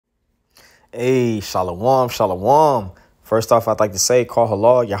Hey, shalom, shalom. First off, I'd like to say, call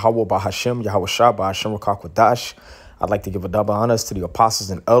halal, Yahweh Bahashem, Yahweh Shah, Bahashem Rakakwadash. I'd like to give a double honors to the apostles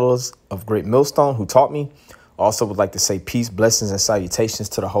and elders of Great Millstone who taught me. Also would like to say peace, blessings, and salutations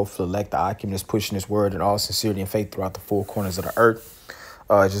to the hopeful elect, the Akim that's pushing this word in all sincerity and faith throughout the four corners of the earth.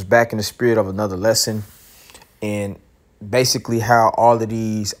 Just back in the spirit of another lesson, and basically how all of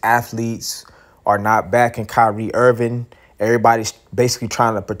these athletes are not backing Kyrie Irving. Everybody's basically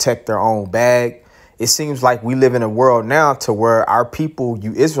trying to protect their own bag. It seems like we live in a world now to where our people,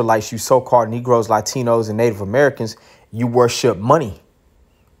 you Israelites, you so-called Negroes, Latinos, and Native Americans, you worship money,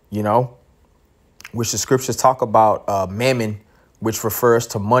 which the scriptures talk about mammon, which refers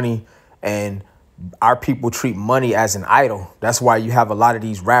to money, and our people treat money as an idol. That's why you have a lot of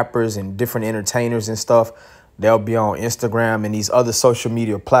these rappers and different entertainers and stuff. They'll be on Instagram and these other social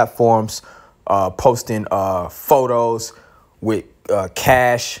media platforms posting photos with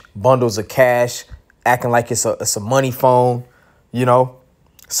cash, bundles of cash, acting like it's a money phone,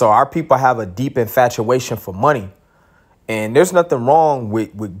 So our people have a deep infatuation for money. And there's nothing wrong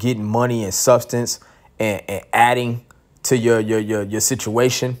with getting money and substance and adding to your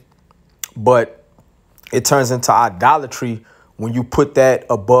situation. But it turns into idolatry when you put that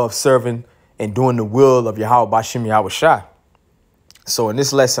above serving and doing the will of Yahweh Bashem Yahweh Shai. So in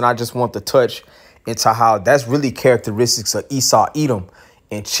this lesson, I just want to touch into how that's really characteristics of Esau, Edom,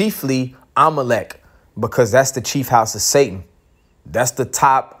 and chiefly Amalek, because that's the chief house of Satan. That's the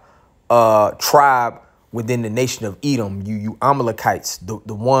top tribe within the nation of Edom. You Amalekites,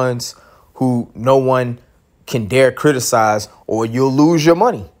 the ones who no one can dare criticize or you'll lose your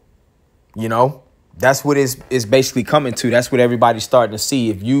money. That's what is basically coming to. That's what everybody's starting to see.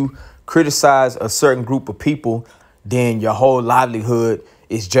 If you criticize a certain group of people, then your whole livelihood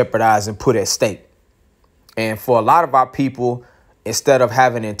is jeopardized and put at stake. And for a lot of our people, instead of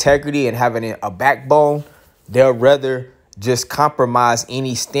having integrity and having a backbone, they'll rather just compromise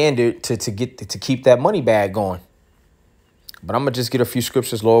any standard to keep that money bag going. But I'm going to just get a few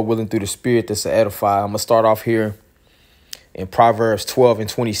scriptures, Lord willing, through the spirit that's to edify. I'm going to start off here in Proverbs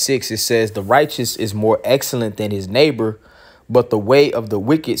 12:26. It says, the righteous is more excellent than his neighbor, but the way of the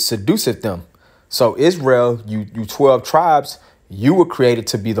wicked seduceth them. So Israel, you 12 tribes, you were created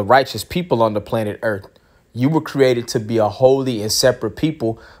to be the righteous people on the planet Earth. You were created to be a holy and separate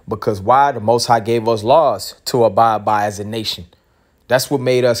people because why? The Most High gave us laws to abide by as a nation. That's what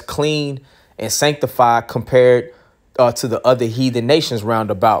made us clean and sanctified compared to the other heathen nations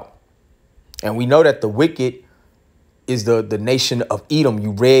round about. And we know that the wicked is the nation of Edom,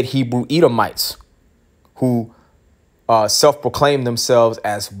 you red Hebrew Edomites who self-proclaim themselves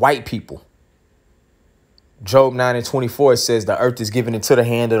as white people. Job 9:24 says the earth is given into the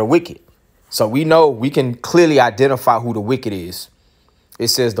hand of the wicked. So we know we can clearly identify who the wicked is. It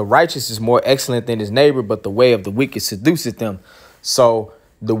says the righteous is more excellent than his neighbor, but the way of the wicked seduceth them. So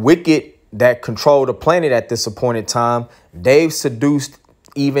the wicked that control the planet at this appointed time, they've seduced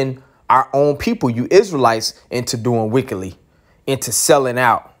even our own people, you Israelites, into doing wickedly, into selling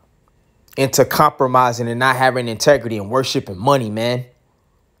out, into compromising and not having integrity and worshiping money, man,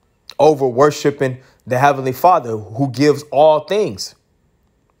 over worshiping the Heavenly Father who gives all things.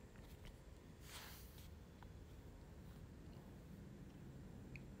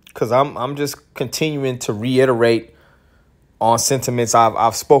 Because I'm just continuing to reiterate on sentiments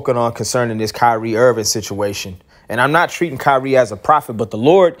I've spoken on concerning this Kyrie Irving situation. And I'm not treating Kyrie as a prophet, but the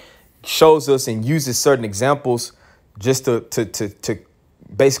Lord shows us and uses certain examples just to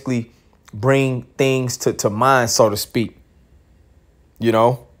basically bring things to mind, so to speak.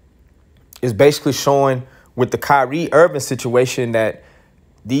 It's basically showing with the Kyrie Irving situation that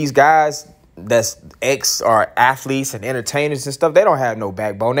these guys that's ex or athletes and entertainers and stuff, they don't have no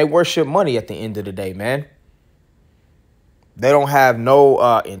backbone. They worship money at the end of the day, man. They don't have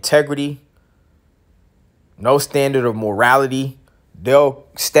no integrity, no standard of morality. They'll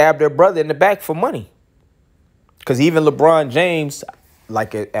stab their brother in the back for money. Because even LeBron James,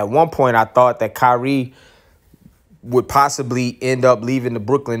 like at one point, I thought that Kyrie would possibly end up leaving the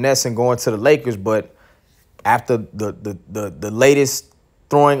Brooklyn Nets and going to the Lakers. But after the latest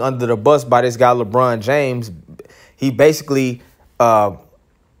throwing under the bus by this guy, LeBron James, he basically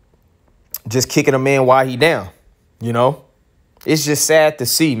just kicking him in while he down, It's just sad to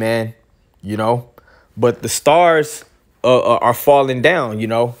see, man, But the stars are falling down,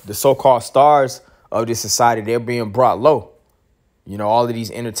 The so-called stars of this society, they're being brought low. All of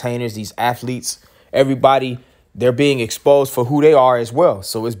these entertainers, these athletes, everybody, they're being exposed for who they are as well.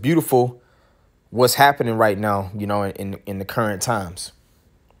 So it's beautiful what's happening right now, in the current times.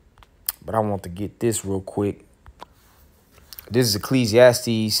 But I want to get this real quick. This is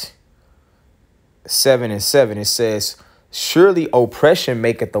Ecclesiastes 7:7, it says, surely oppression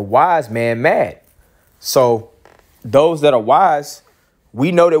maketh the wise man mad. So those that are wise,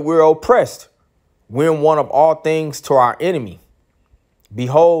 we know that we're oppressed. We're in one of all things to our enemy.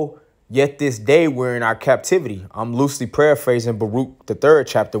 Behold, yet this day we're in our captivity. I'm loosely paraphrasing Baruch, the 3rd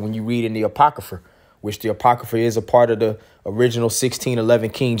chapter, when you read in the Apocrypha, which the Apocrypha is a part of the original 1611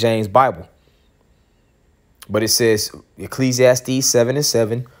 King James Bible. But it says, Ecclesiastes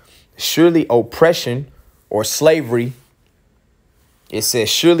 7:7, surely oppression or slavery, it says,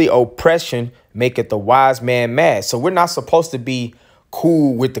 surely oppression maketh the wise man mad. So we're not supposed to be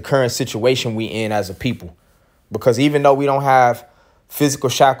cool with the current situation we in as a people, because even though we don't have physical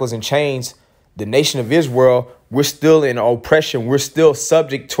shackles and chains, the nation of Israel, we're still in oppression. We're still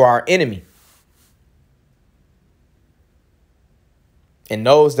subject to our enemy. And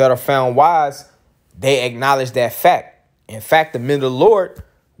those that are found wise, they acknowledge that fact. In fact, the men of the Lord,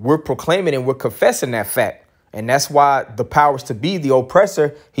 we're proclaiming and we're confessing that fact. And that's why the powers to be, the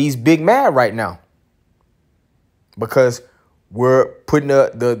oppressor, he's big mad right now. Because we're putting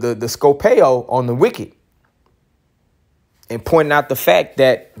the scopeo on the wicked and pointing out the fact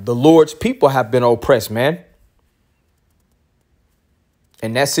that the Lord's people have been oppressed, man.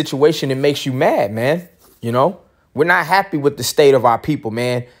 And that situation, it makes you mad, man. You know, we're not happy with the state of our people,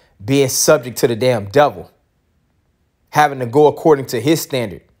 man, being subject to the damn devil, having to go according to his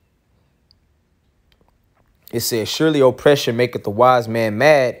standard. It says, surely oppression maketh the wise man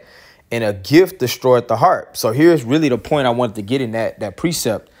mad, and a gift destroyeth the heart. So here's really the point I wanted to get in that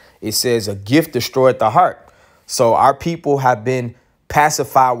precept. It says a gift destroyeth the heart. So our people have been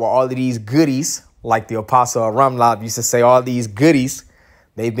pacified with all of these goodies, like the Apostle Ramlab used to say, all these goodies.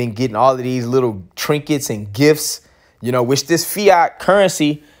 They've been getting all of these little trinkets and gifts, you know, which this fiat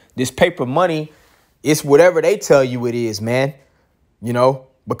currency, this paper money, it's whatever they tell you it is, man. You know,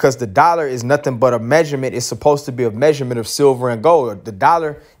 because the dollar is nothing but a measurement. It's supposed to be a measurement of silver and gold. The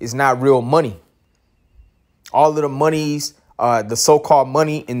dollar is not real money. All of the monies, the so-called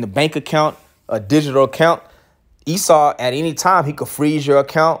money in the bank account, a digital account, Esau at any time, he could freeze your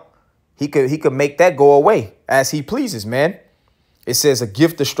account. He could make that go away as he pleases, man. It says a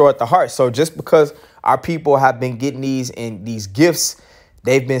gift destroyeth the heart. So just because our people have been getting these gifts,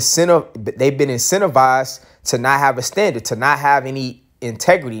 they've been incentivized to not have a standard, to not have any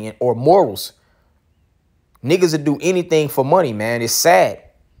integrity or morals. Niggas will do anything for money, man. It's sad.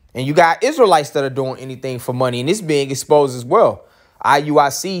 And you got Israelites that are doing anything for money, and it's being exposed as well.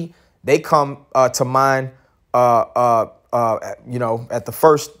 IUIC, they come to mind, you know, at the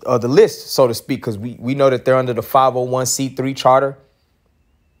first of the list, so to speak, because we know that they're under the 501c3 charter.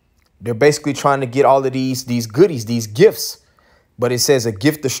 They're basically trying to get all of these goodies, these gifts. But it says a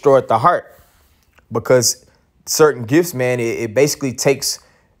gift destroyeth the heart, because certain gifts, man, it basically takes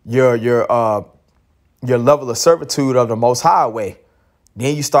your level of servitude of the Most High away.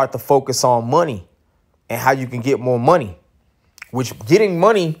 Then you start to focus on money and how you can get more money, which getting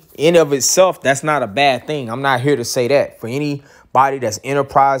money in of itself, that's not a bad thing. I'm not here to say that. For anybody that's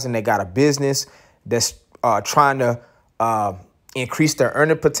enterprising, they got a business that's trying to increase their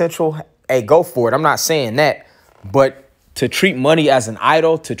earning potential, hey, go for it. I'm not saying that. But to treat money as an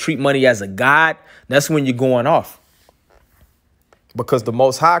idol, to treat money as a god, that's when you're going off. Because the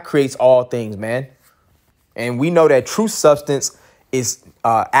Most High creates all things, man. And we know that true substance is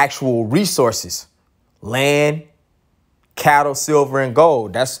actual resources, land, cattle, silver, and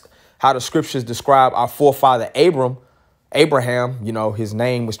gold. That's how the scriptures describe our forefather Abraham. You know, his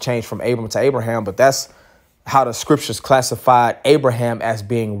name was changed from Abram to Abraham, but that's how the scriptures classified Abraham as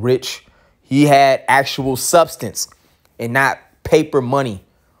being rich. He had actual substance and not paper money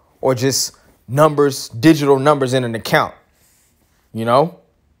or just numbers, digital numbers in an account, you know.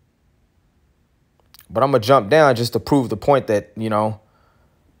 But I'm going to jump down just to prove the point that, you know,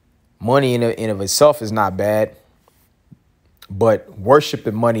 money in of itself is not bad. But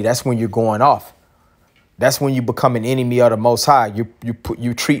worshiping money, that's when you're going off. That's when you become an enemy of the Most High.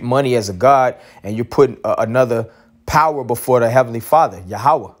 You treat money as a god, and you put another power before the Heavenly Father,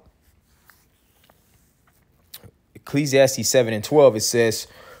 Yahweh. Ecclesiastes 7:12, it says,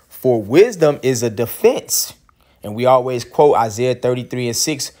 for wisdom is a defense. And we always quote Isaiah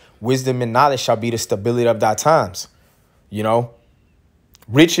 33:6, wisdom and knowledge shall be the stability of thy times. You know,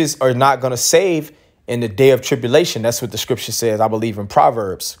 riches are not going to save in the day of tribulation. That's what the scripture says, I believe, in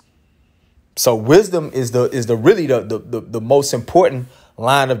Proverbs. So wisdom is really the most important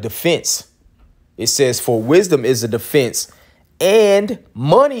line of defense. It says, for wisdom is a defense and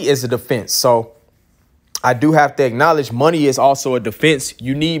money is a defense. So I do have to acknowledge money is also a defense.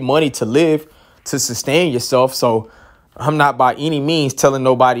 You need money to live, to sustain yourself. So I'm not by any means telling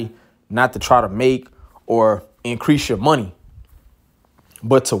nobody not to try to make or increase your money,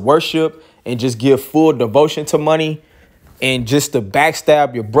 but to worship and just give full devotion to money, and just to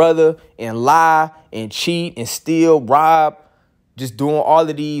backstab your brother and lie and cheat and steal, rob, just doing all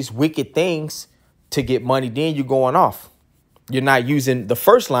of these wicked things to get money, then you're going off. You're not using the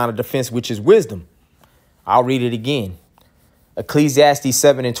first line of defense, which is wisdom. I'll read it again. Ecclesiastes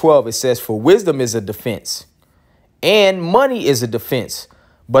 7:12, it says, for wisdom is a defense and money is a defense.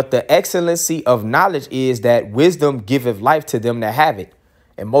 But the excellency of knowledge is that wisdom giveth life to them that have it.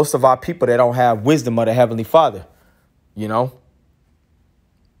 And most of our people that don't have wisdom of the Heavenly Father, you know,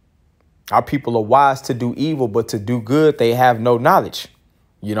 our people are wise to do evil, but to do good, they have no knowledge.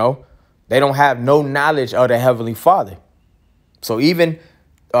 You know, they don't have no knowledge of the Heavenly Father. So even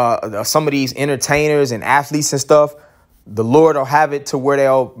some of these entertainers and athletes and stuff, the Lord will have it to where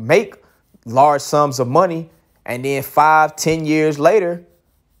they'll make large sums of money. And then 5-10 years later,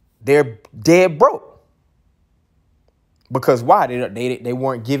 they're dead broke. Because why? They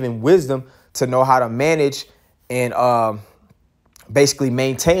weren't given wisdom to know how to manage and basically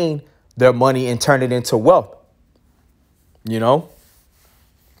maintain their money and turn it into wealth, you know.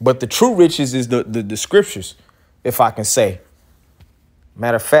 But the true riches is the scriptures, if I can say.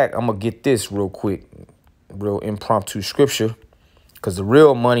 Matter of fact, I'm going to get this real quick, real impromptu scripture, because the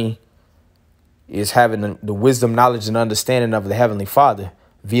real money is having the wisdom, knowledge, and understanding of the Heavenly Father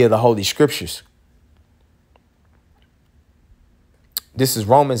via the Holy Scriptures. This is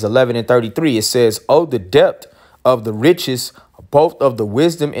Romans 11:33. It says, oh, the depth of the riches, both of the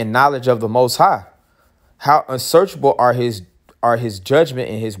wisdom and knowledge of the Most High. How unsearchable are his judgment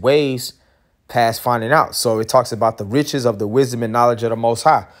and his ways past finding out. So it talks about the riches of the wisdom and knowledge of the Most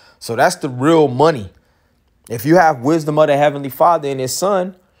High. So that's the real money. If you have wisdom of the Heavenly Father and his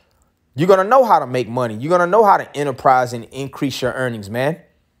Son, you're going to know how to make money. You're going to know how to enterprise and increase your earnings, man.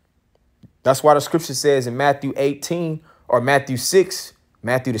 That's why the scripture says in Matthew 18 or Matthew 6,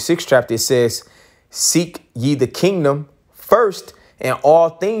 Matthew the 6th chapter, it says, seek ye the kingdom first, and all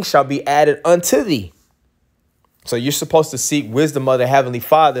things shall be added unto thee. So you're supposed to seek wisdom of the Heavenly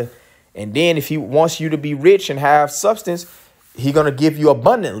Father. And then if he wants you to be rich and have substance, he's going to give you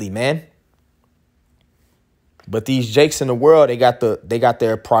abundantly, man. But these jakes in the world, they got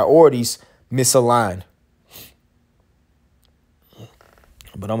their priorities misaligned.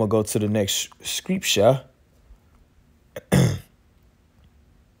 But I'm going to go to the next scripture.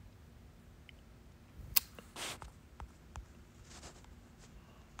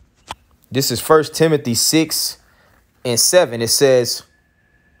 This is 1 Timothy 6:7. It says,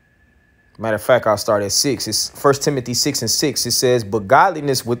 matter of fact, I'll start at 6. It's 1 Timothy 6:6. It says, but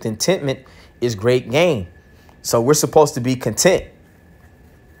godliness with contentment is great gain. So we're supposed to be content.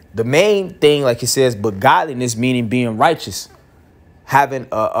 The main thing, like it says, but godliness, meaning being righteous, having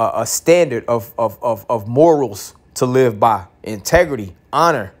a standard of morals to live by, integrity,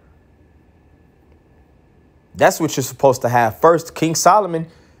 honor. That's what you're supposed to have first. King Solomon,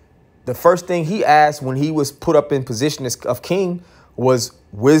 the first thing he asked when he was put up in position of king was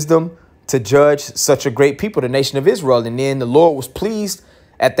wisdom to judge such a great people, the nation of Israel. And then the Lord was pleased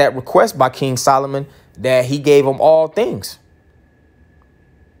at that request by King Solomon that he gave him all things.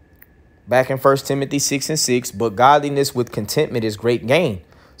 Back in 1 Timothy 6:6, but godliness with contentment is great gain.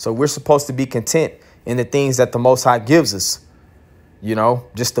 So we're supposed to be content in the things that the Most High gives us. You know,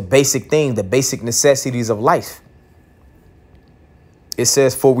 just the basic thing, the basic necessities of life. It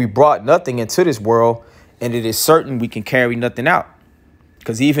says, for we brought nothing into this world, and it is certain we can carry nothing out.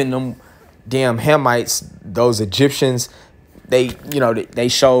 Because even them damn Hamites, those Egyptians, they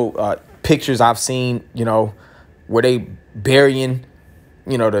show pictures I've seen, where they burying,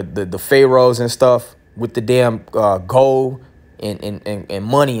 the pharaohs and stuff with the damn gold and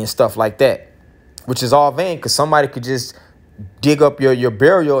money and stuff like that, which is all vain because somebody could just dig up your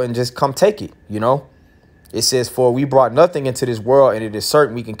burial and just come take it, It says, for we brought nothing into this world, and it is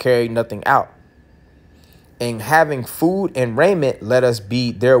certain we can carry nothing out. And having food and raiment, let us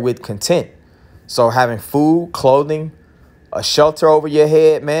be therewith content. So having food, clothing, a shelter over your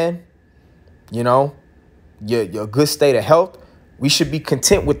head, man, your good state of health, we should be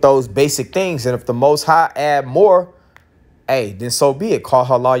content with those basic things. And if the Most High add more, hey, then so be it. Call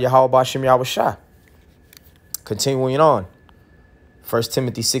halal Yahweh Bashim Yahweh Shah. Continuing on. 1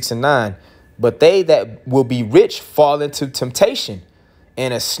 Timothy 6:9. But they that will be rich fall into temptation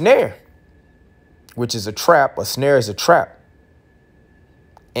and a snare, which is a trap. A snare is a trap.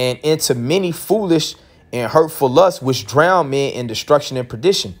 And into many foolish and hurtful lusts, which drown men in destruction and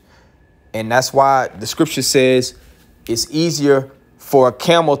perdition. And that's why the scripture says it's easier for a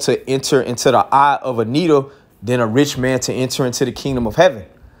camel to enter into the eye of a needle than a rich man to enter into the kingdom of heaven.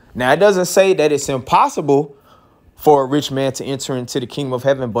 Now, it doesn't say that it's impossible for a rich man to enter into the kingdom of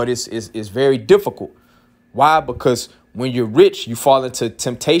heaven, but it's very difficult. Why? Because when you're rich, you fall into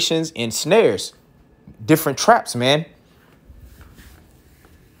temptations and snares, different traps, man.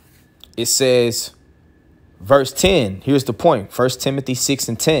 It says, verse 10, here's the point. 1 Timothy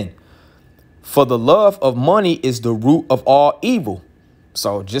 6:10. For the love of money is the root of all evil.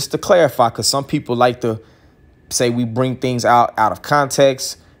 So just to clarify, because some people like to say we bring things out of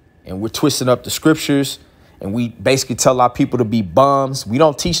context and we're twisting up the scriptures and we basically tell our people to be bums. We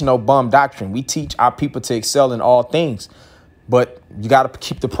don't teach no bum doctrine. We teach our people to excel in all things. But you got to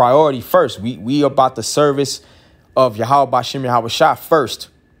keep the priority first. We about the service of Yahweh Bashem Yahweh Shah first.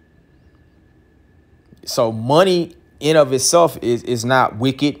 So money in of itself is not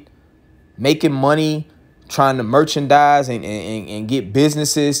wicked. Making money, trying to merchandise and get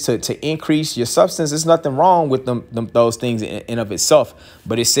businesses to increase your substance, there's nothing wrong with those things in of itself.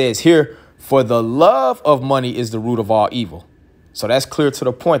 But it says here, for the love of money is the root of all evil. So that's clear to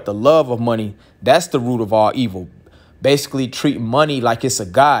the point. The love of money, that's the root of all evil. Basically treating money like it's a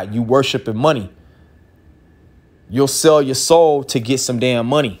god. You worshiping money. You'll sell your soul to get some damn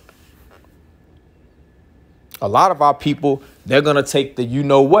money. A lot of our people, they're going to take the you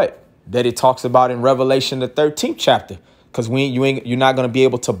know what that it talks about in Revelation, the 13th chapter, because you're not going to be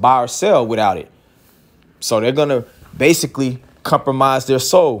able to buy or sell without it. So they're going to basically compromise their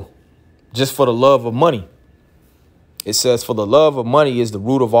soul just for the love of money. It says, for the love of money is the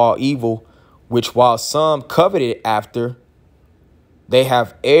root of all evil, which while some coveted after, they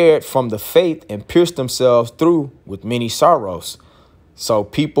have erred from the faith and pierced themselves through with many sorrows. So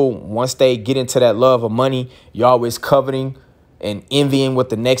people, once they get into that love of money, you're always coveting and envying what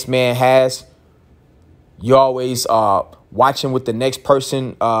the next man has. You're always watching what the next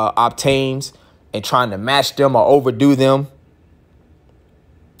person obtains and trying to match them or overdo them.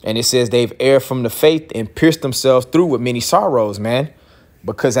 And it says they've erred from the faith and pierced themselves through with many sorrows, man.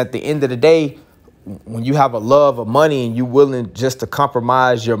 Because at the end of the day, when you have a love of money and you're willing just to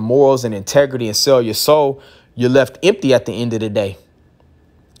compromise your morals and integrity and sell your soul, you're left empty at the end of the day.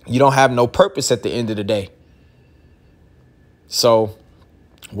 You don't have no purpose at the end of the day. So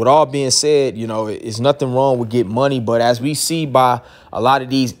with all being said, you know, it's nothing wrong with getting money. But as we see by a lot of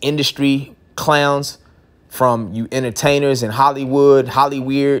these industry clowns, from you entertainers in Hollywood,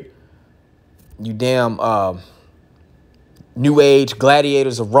 Hollyweird, you damn new age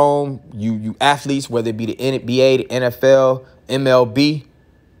gladiators of Rome, you athletes, whether it be the NBA, the NFL, MLB,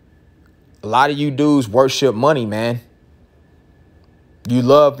 a lot of you dudes worship money, man. You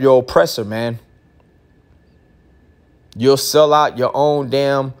love your oppressor, man. You'll sell out your own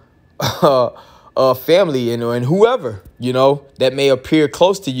damn family and whoever, you know, that may appear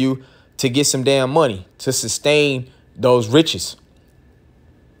close to you to get some damn money to sustain those riches.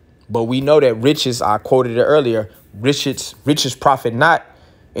 But we know that riches, I quoted it earlier, riches profit not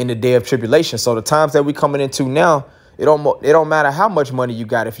in the day of tribulation. So the times that we're coming into now, it don't matter how much money you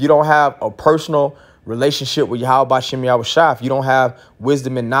got. If you don't have a personal relationship with Yahweh Bashem Yahweh Shah, if you don't have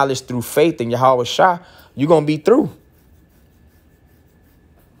wisdom and knowledge through faith in Yahweh Shah, you're going to be through.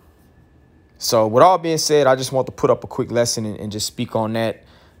 So with all being said, I just want to put up a quick lesson and just speak on that.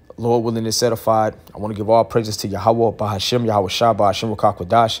 Lord willing is certified. I want to give all praises to Yahweh, Bahashem, Yahweh Shah, Bahashem,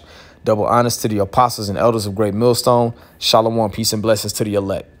 Rakakwadash. Double honors to the apostles and elders of Great Millstone. Shalom, peace and blessings to the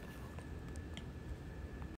elect.